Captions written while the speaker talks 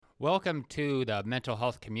Welcome to the Mental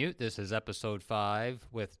Health Commute. This is episode 5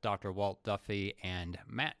 with Dr. Walt Duffy and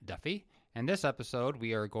Matt Duffy. In this episode,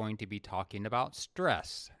 we are going to be talking about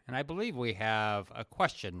stress. And I believe we have a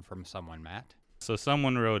question from someone, Matt. So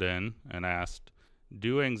someone wrote in and asked,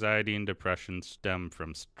 do anxiety and depression stem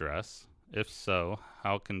from stress? If so,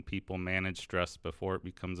 how can people manage stress before it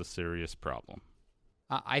becomes a serious problem?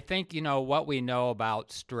 I think, what we know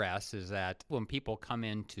about stress is that when people come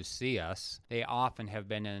in to see us, they often have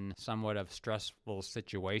been in somewhat of stressful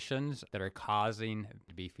situations that are causing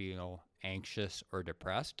to be feel anxious or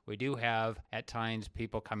depressed. We do have at times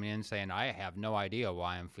people coming in saying, I have no idea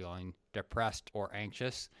why I'm feeling depressed or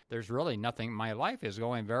anxious. There's really nothing. My life is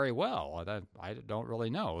going very well. I don't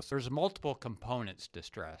really know. So there's multiple components to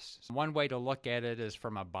stress. One way to look at it is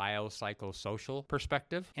from a biopsychosocial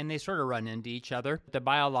perspective, and they sort of run into each other. The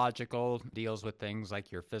biological deals with things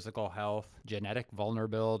like your physical health, genetic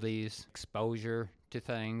vulnerabilities, exposure to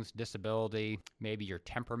things, disability, maybe your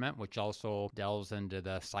temperament, which also delves into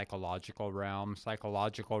the psychological realm.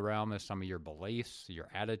 Psychological realm is some of your beliefs, your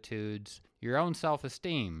attitudes, your own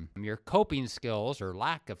self-esteem, your coping skills or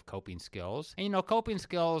lack of coping skills. And coping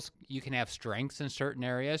skills, you can have strengths in certain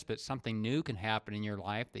areas, but something new can happen in your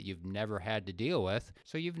life that you've never had to deal with.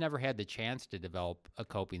 So you've never had the chance to develop a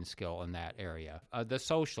coping skill in that area. The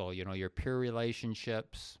social, your peer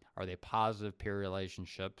relationships, are they positive peer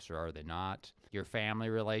relationships or are they not? Your family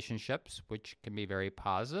relationships, which can be very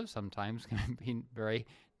positive, sometimes can be very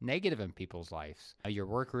negative in people's lives. Your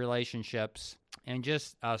work relationships and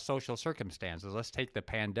just social circumstances. Let's take the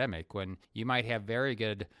pandemic when you might have very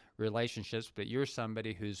good relationships, but you're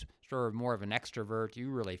somebody who's sort of more of an extrovert.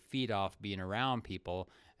 You really feed off being around people,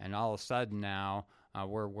 and all of a sudden now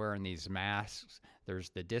we're wearing these masks. There's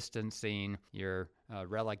the distancing. You're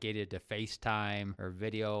relegated to FaceTime or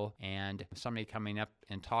video, and somebody coming up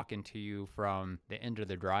and talking to you from the end of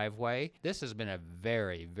the driveway. This has been a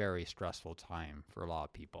very, very stressful time for a lot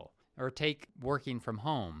of people. Or take working from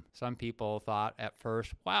home. Some people thought at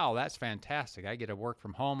first, wow, that's fantastic. I get to work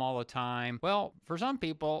from home all the time. Well, for some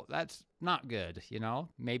people, that's not good,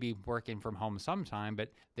 maybe working from home sometime,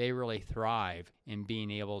 but they really thrive in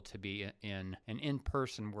being able to be in an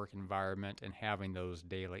in-person work environment and having those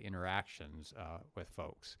daily interactions with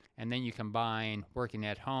folks. And then you combine working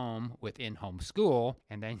at home with in-home school,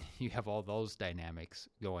 and then you have all those dynamics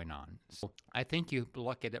going on. So I think you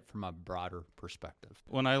look at it from a broader perspective.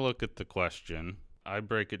 When I look at the question, I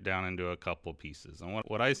break it down into a couple pieces. And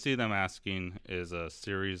what I see them asking is a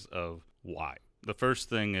series of why. The first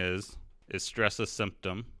thing is stress a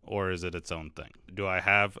symptom or is it its own thing? Do I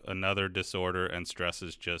have another disorder and stress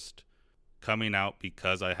is just coming out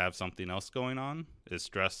because I have something else going on? Is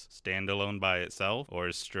stress standalone by itself, or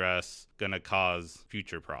is stress going to cause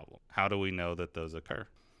future problems? How do we know that those occur?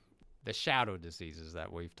 The shadow diseases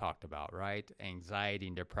that we've talked about, right? Anxiety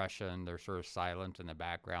and depression, they're sort of silent in the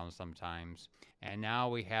background sometimes. And now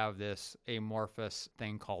we have this amorphous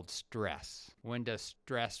thing called stress. When does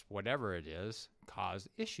stress, whatever it is, cause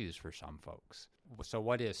issues for some folks? So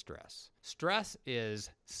what is stress? Stress is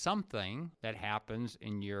something that happens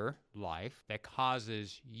in your life that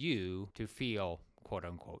causes you to feel quote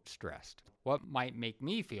unquote stressed. What might make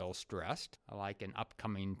me feel stressed, like an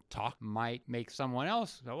upcoming talk, might make someone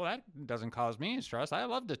else go, well, that doesn't cause me any stress. I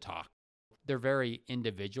love to talk. They're very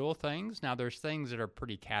individual things. Now, there's things that are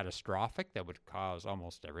pretty catastrophic that would cause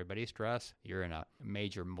almost everybody stress. You're in a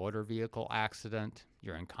major motor vehicle accident.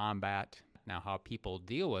 You're in combat. Now, how people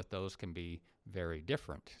deal with those can be very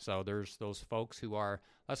different. So there's those folks who are,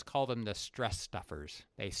 let's call them the stress stuffers.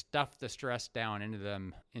 They stuff the stress down into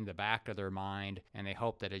them in the back of their mind, and they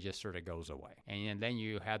hope that it just sort of goes away. And then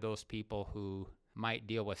you have those people who might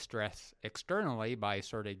deal with stress externally by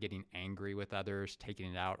sort of getting angry with others,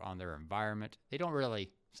 taking it out on their environment. They don't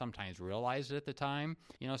really sometimes realize it at the time.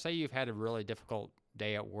 Say you've had a really difficult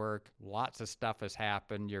day at work, lots of stuff has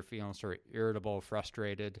happened, you're feeling sort of irritable,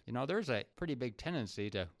 frustrated. There's a pretty big tendency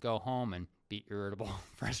to go home and be irritable,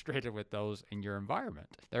 frustrated with those in your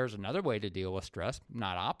environment. There's another way to deal with stress,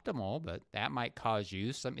 not optimal, but that might cause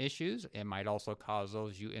you some issues. It might also cause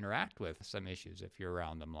those you interact with some issues if you're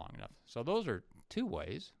around them long enough. So those are two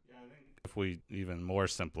ways. Yeah, I think if we even more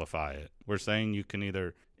simplify it, we're saying you can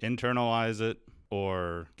either internalize it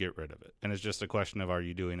or get rid of it. And it's just a question of, are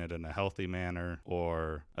you doing it in a healthy manner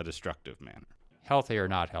or a destructive manner? Healthy or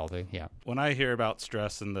not healthy, yeah. When I hear about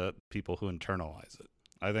stress and the people who internalize it,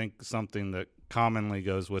 I think something that commonly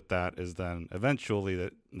goes with that is then eventually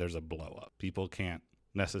that there's a blow up. People can't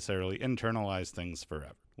necessarily internalize things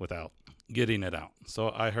forever without getting it out.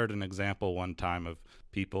 So I heard an example one time of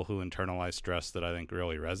people who internalized stress that I think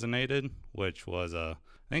really resonated, which was an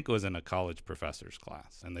I think it was in a college professor's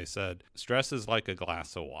class, and they said stress is like a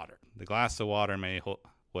glass of water. The glass of water may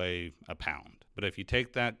weigh a pound, but if you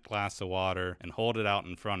take that glass of water and hold it out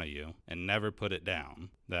in front of you and never put it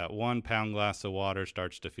down, that 1 pound glass of water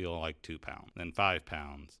starts to feel like 2 pounds, then 5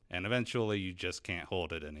 pounds, and eventually you just can't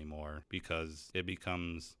hold it anymore because it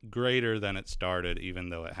becomes greater than it started even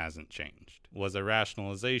though it hasn't changed. Was a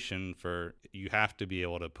rationalization for you have to be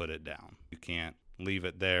able to put it down. You can't leave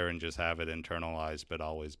it there and just have it internalized but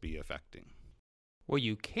always be affecting. Well,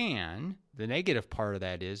 you can. The negative part of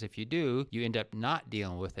that is if you do, you end up not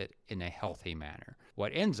dealing with it in a healthy manner.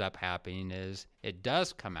 What ends up happening is it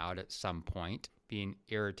does come out at some point, being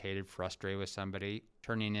irritated, frustrated with somebody,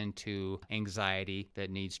 turning into anxiety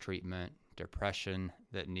that needs treatment, depression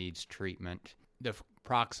that needs treatment. The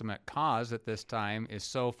proximate cause at this time is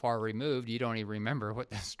so far removed, you don't even remember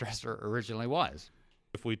what the stressor originally was.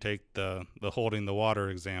 If we take the holding the water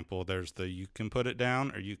example, there's the you can put it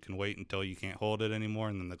down or you can wait until you can't hold it anymore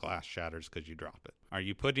and then the glass shatters because you drop it. Are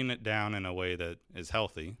you putting it down in a way that is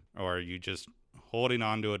healthy, or are you just holding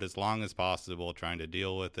on to it as long as possible, trying to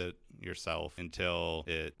deal with it yourself until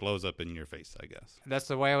it blows up in your face, I guess? That's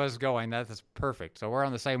the way I was going. That's perfect. So we're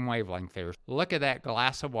on the same wavelength there. Look at that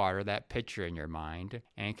glass of water, that picture in your mind,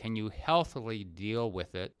 and can you healthily deal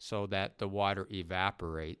with it so that the water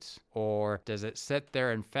evaporates? Or does it sit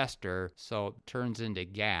there and fester so it turns into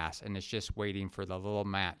gas and it's just waiting for the little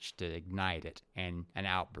match to ignite it and an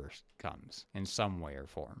outburst comes in some way or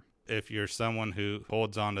form? If you're someone who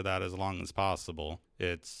holds on to that as long as possible,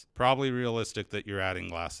 it's probably realistic that you're adding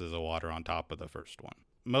glasses of water on top of the first one.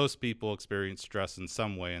 Most people experience stress in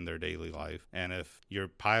some way in their daily life, and if you're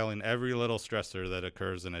piling every little stressor that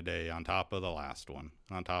occurs in a day on top of the last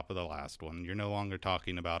one, you're no longer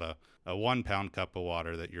talking about a 1 pound cup of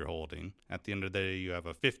water that you're holding. At the end of the day, you have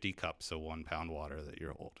a 50 cups of 1 pound water that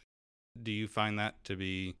you're holding. Do you find that to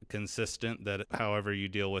be consistent, that however you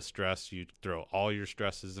deal with stress, you throw all your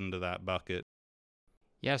stresses into that bucket?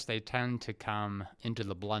 Yes, they tend to come into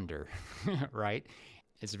the blender, right?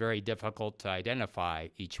 It's very difficult to identify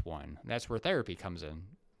each one. That's where therapy comes in.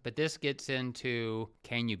 But this gets into,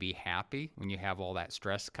 can you be happy when you have all that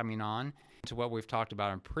stress coming on? To what we've talked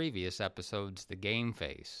about in previous episodes, the game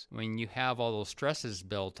face. When you have all those stresses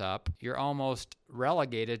built up, you're almost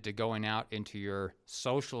relegated to going out into your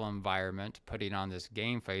social environment, putting on this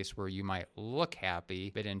game face where you might look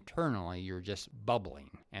happy, but internally you're just bubbling.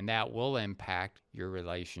 And that will impact your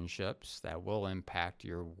relationships, that will impact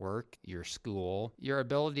your work, your school, your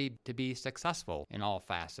ability to be successful in all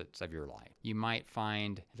facets of your life. You might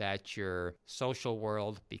find that your social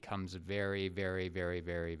world becomes very, very, very,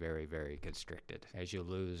 very, very, very constricted as you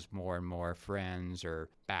lose more and more friends or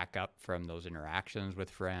back up from those interactions with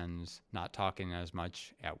friends, not talking as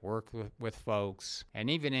much at work with folks, and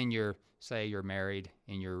even in your, say you're married,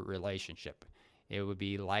 in your relationship, it would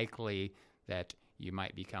be likely that you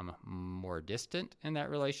might become more distant in that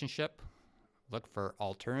relationship, look for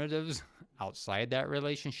alternatives outside that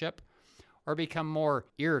relationship, or become more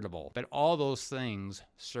irritable. But all those things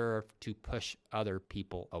serve to push other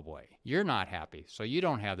people away. You're not happy, so you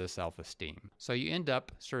don't have the self-esteem. So you end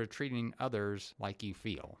up sort of treating others like you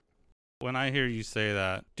feel. When I hear you say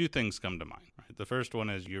that, two things come to mind. Right? The first one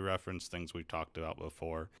is you reference things we've talked about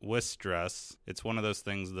before. With stress, it's one of those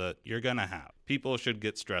things that you're going to have. People should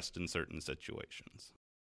get stressed in certain situations.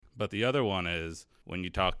 But the other one is when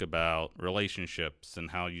you talk about relationships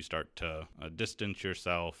and how you start to distance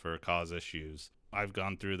yourself or cause issues. I've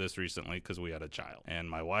gone through this recently because we had a child.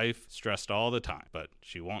 And my wife stressed all the time, but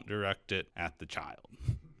she won't direct it at the child,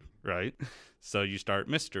 right? So you start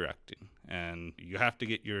misdirecting. And you have to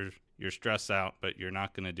get your stress out, but you're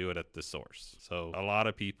not going to do it at the source. So a lot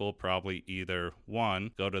of people probably either,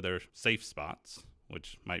 one, go to their safe spots,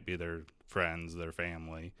 which might be their friends, their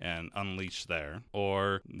family, and unleash there,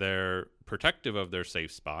 or they're protective of their safe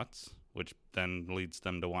spots, which then leads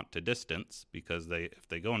them to want to distance because if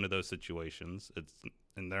they go into those situations, it's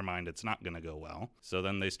in their mind it's not going to go well. So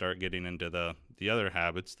then they start getting into the other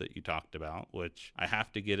habits that you talked about, which I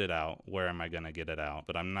have to get it out. Where am I going to get it out?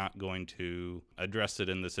 But I'm not going to address it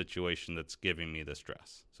in the situation that's giving me the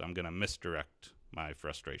stress. So I'm going to misdirect my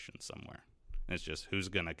frustration somewhere. And it's just who's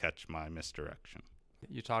going to catch my misdirection.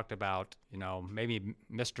 You talked about, maybe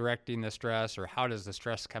misdirecting the stress or how does the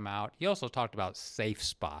stress come out. You also talked about safe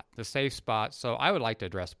spot, the safe spot. So I would like to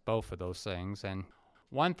address both of those things. And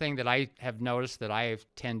one thing that I have noticed that I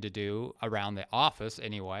tend to do around the office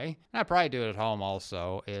anyway, and I probably do it at home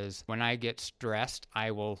also, is when I get stressed, I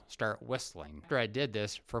will start whistling. After I did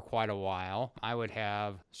this for quite a while, I would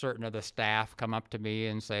have certain of the staff come up to me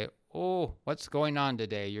and say, "Oh, what's going on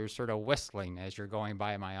today? You're sort of whistling as you're going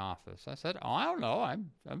by my office." I said, "Oh, I don't know.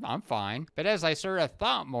 I'm fine." But as I sort of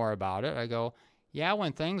thought more about it, I go, "Yeah,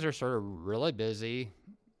 when things are sort of really busy,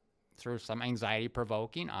 sort of some anxiety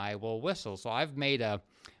provoking, I will whistle." So I've made a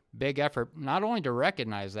big effort not only to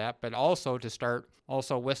recognize that, but also to start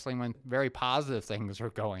also whistling when very positive things are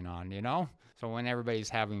going on, So when everybody's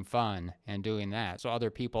having fun and doing that, so other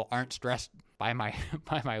people aren't stressed by my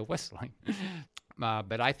by my whistling.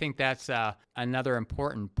 But I think that's another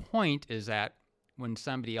important point, is that when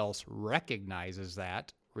somebody else recognizes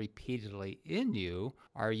that repeatedly in you,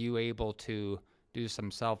 are you able to do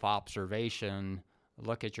some self-observation,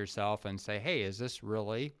 look at yourself and say, hey, is this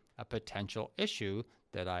really a potential issue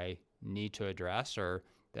that I need to address, or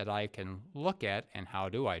that I can look at, and how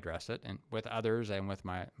do I address it, and with others and with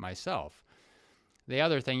myself? The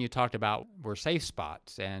other thing you talked about were safe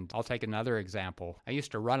spots, and I'll take another example. I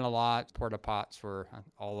used to run a lot. Porta pots were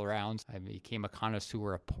all around. I became a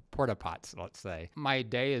connoisseur of porta pots, let's say. My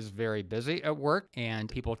day is very busy at work, and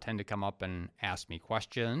people tend to come up and ask me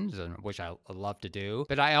questions, and which I love to do.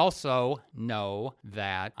 But I also know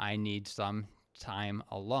that I need some time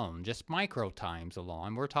alone, just micro times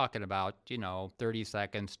alone. We're talking about, 30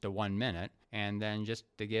 seconds to 1 minute, and then just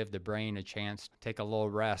to give the brain a chance to take a little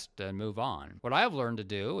rest and move on. What I've learned to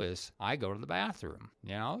do is I go to the bathroom,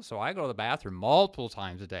 so I go to the bathroom multiple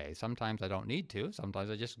times a day. Sometimes I don't need to, sometimes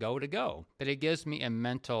I just go to go. But it gives me a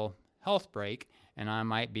mental health break, and I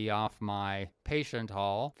might be off my patient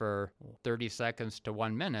hall for 30 seconds to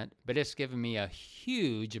 1 minute, but it's given me a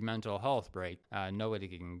huge mental health break. Nobody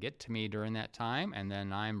can get to me during that time, and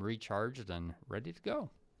then I'm recharged and ready to go.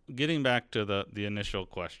 Getting back to the initial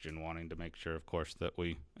question, wanting to make sure, of course, that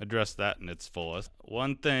we address that in its fullest.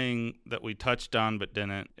 One thing that we touched on but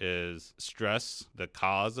didn't is stress, the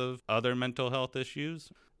cause of other mental health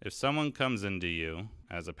issues. If someone comes into you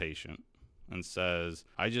as a patient and says,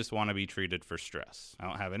 I just want to be treated for stress, I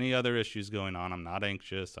don't have any other issues going on, I'm not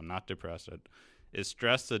anxious, I'm not depressed, is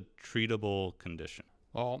stress a treatable condition?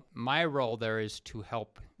 Well, my role there is to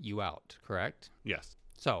help you out, correct? Yes.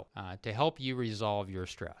 So, to help you resolve your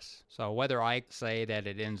stress. So whether I say that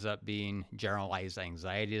it ends up being generalized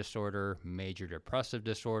anxiety disorder, major depressive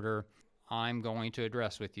disorder, I'm going to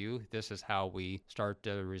address with you, this is how we start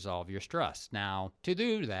to resolve your stress. Now, to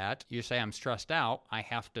do that, you say I'm stressed out, I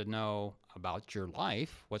have to know about your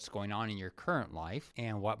life, what's going on in your current life,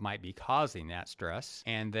 and what might be causing that stress.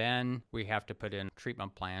 And then we have to put in a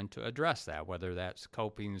treatment plan to address that, whether that's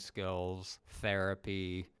coping skills,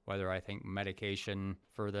 therapy, whether I think medication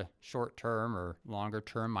for the short term or longer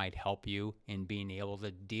term might help you in being able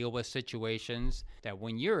to deal with situations that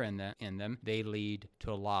when you're in them, they lead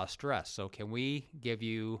to a lot of stress. So can we give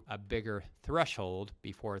you a bigger threshold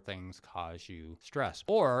before things cause you stress?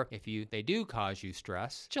 Or if they do cause you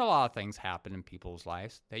stress, which a lot of things happen in people's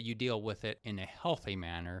lives, that you deal with it in a healthy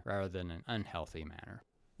manner rather than an unhealthy manner.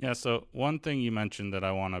 Yeah, so one thing you mentioned that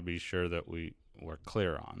I want to be sure that we're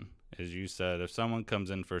clear on is you said if someone comes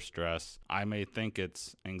in for stress, I may think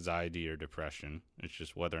it's anxiety or depression. It's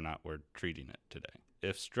just whether or not we're treating it today.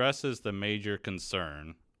 If stress is the major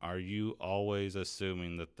concern, are you always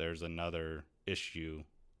assuming that there's another issue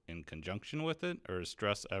in conjunction with it, or is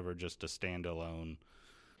stress ever just a standalone?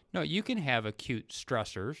 No, you can have acute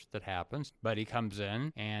stressors that happens. Buddy comes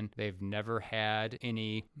in and they've never had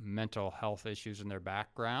any mental health issues in their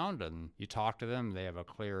background, and you talk to them, they have a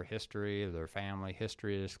clear history, their family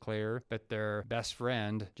history is clear, but their best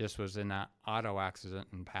friend just was in an auto accident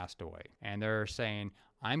and passed away. And they're saying,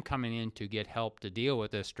 I'm coming in to get help to deal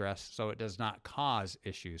with this stress so it does not cause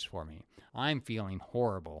issues for me. I'm feeling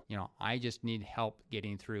horrible. I just need help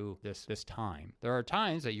getting through this time. There are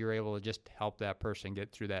times that you're able to just help that person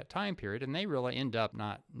get through that time period, and they really end up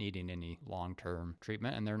not needing any long-term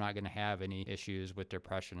treatment, and they're not going to have any issues with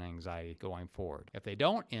depression and anxiety going forward. If they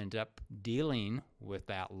don't end up dealing with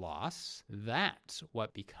that loss, that's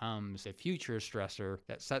what becomes a future stressor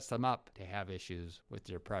that sets them up to have issues with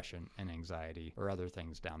depression and anxiety or other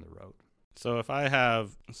things down the road. So if I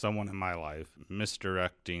have someone in my life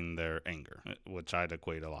misdirecting their anger, which I'd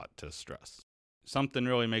equate a lot to stress, something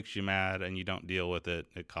really makes you mad and you don't deal with it,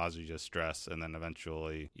 it causes you stress, and then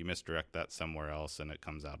eventually you misdirect that somewhere else and it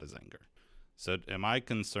comes out as anger. So am I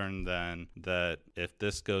concerned then that if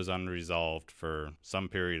this goes unresolved for some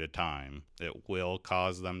period of time, it will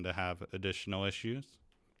cause them to have additional issues?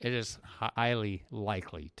 It is highly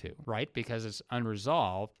likely to, right? Because it's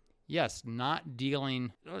unresolved. Yes, not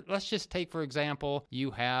dealing. Let's just take, for example, you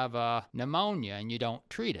have pneumonia and you don't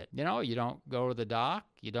treat it. You don't go to the doc,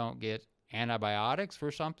 you don't get antibiotics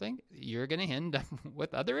for something, you're going to end up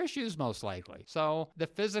with other issues most likely. So the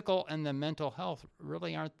physical and the mental health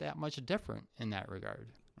really aren't that much different in that regard.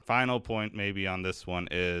 Final point maybe on this one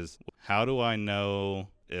is, how do I know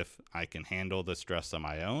if I can handle the stress on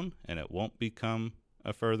my own and it won't become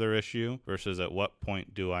a further issue, versus at what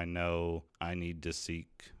point do I know I need to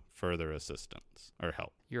seek further assistance or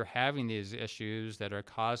help? You're having these issues that are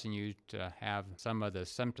causing you to have some of the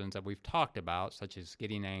symptoms that we've talked about, such as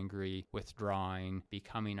getting angry, withdrawing,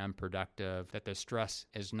 becoming unproductive, that the stress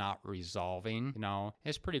is not resolving.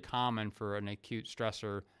 It's pretty common for an acute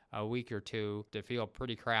stressor a week or two to feel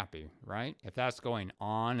pretty crappy, right? If that's going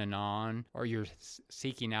on, or you're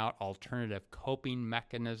seeking out alternative coping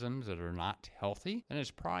mechanisms that are not healthy, then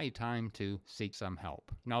it's probably time to seek some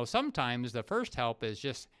help. Sometimes the first help is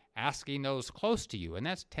just asking those close to you, and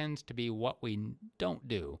that tends to be what we don't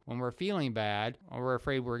do. When we're feeling bad, or we're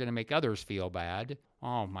afraid we're going to make others feel bad,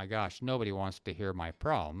 oh my gosh, nobody wants to hear my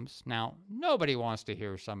problems. Now, nobody wants to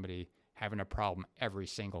hear somebody having a problem every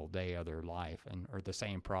single day of their life or the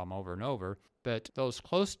same problem over and over. But those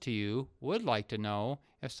close to you would like to know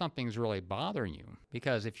if something's really bothering you.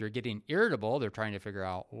 Because if you're getting irritable, they're trying to figure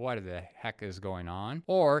out what the heck is going on.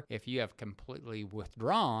 Or if you have completely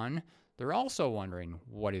withdrawn, they're also wondering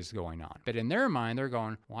what is going on. But in their mind, they're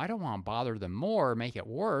going, well, I don't want to bother them more or make it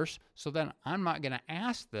worse, so then I'm not going to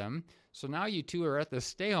ask them. So now you two are at the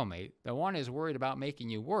stalemate. The one is worried about making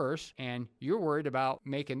you worse, and you're worried about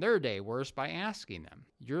making their day worse by asking them.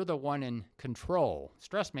 You're the one in control.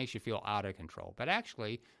 Stress makes you feel out of control. But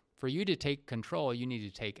actually, for you to take control, you need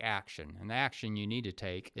to take action. And the action you need to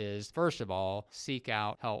take is, first of all, seek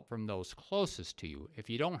out help from those closest to you.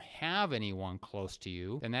 If you don't have anyone close to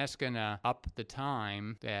you, then that's going to up the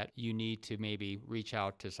time that you need to maybe reach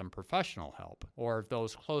out to some professional help. Or if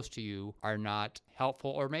those close to you are not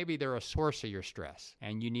helpful, or maybe they're a source of your stress,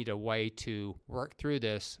 and you need a way to work through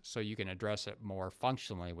this so you can address it more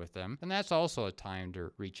functionally with them, then that's also a time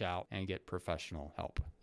to reach out and get professional help.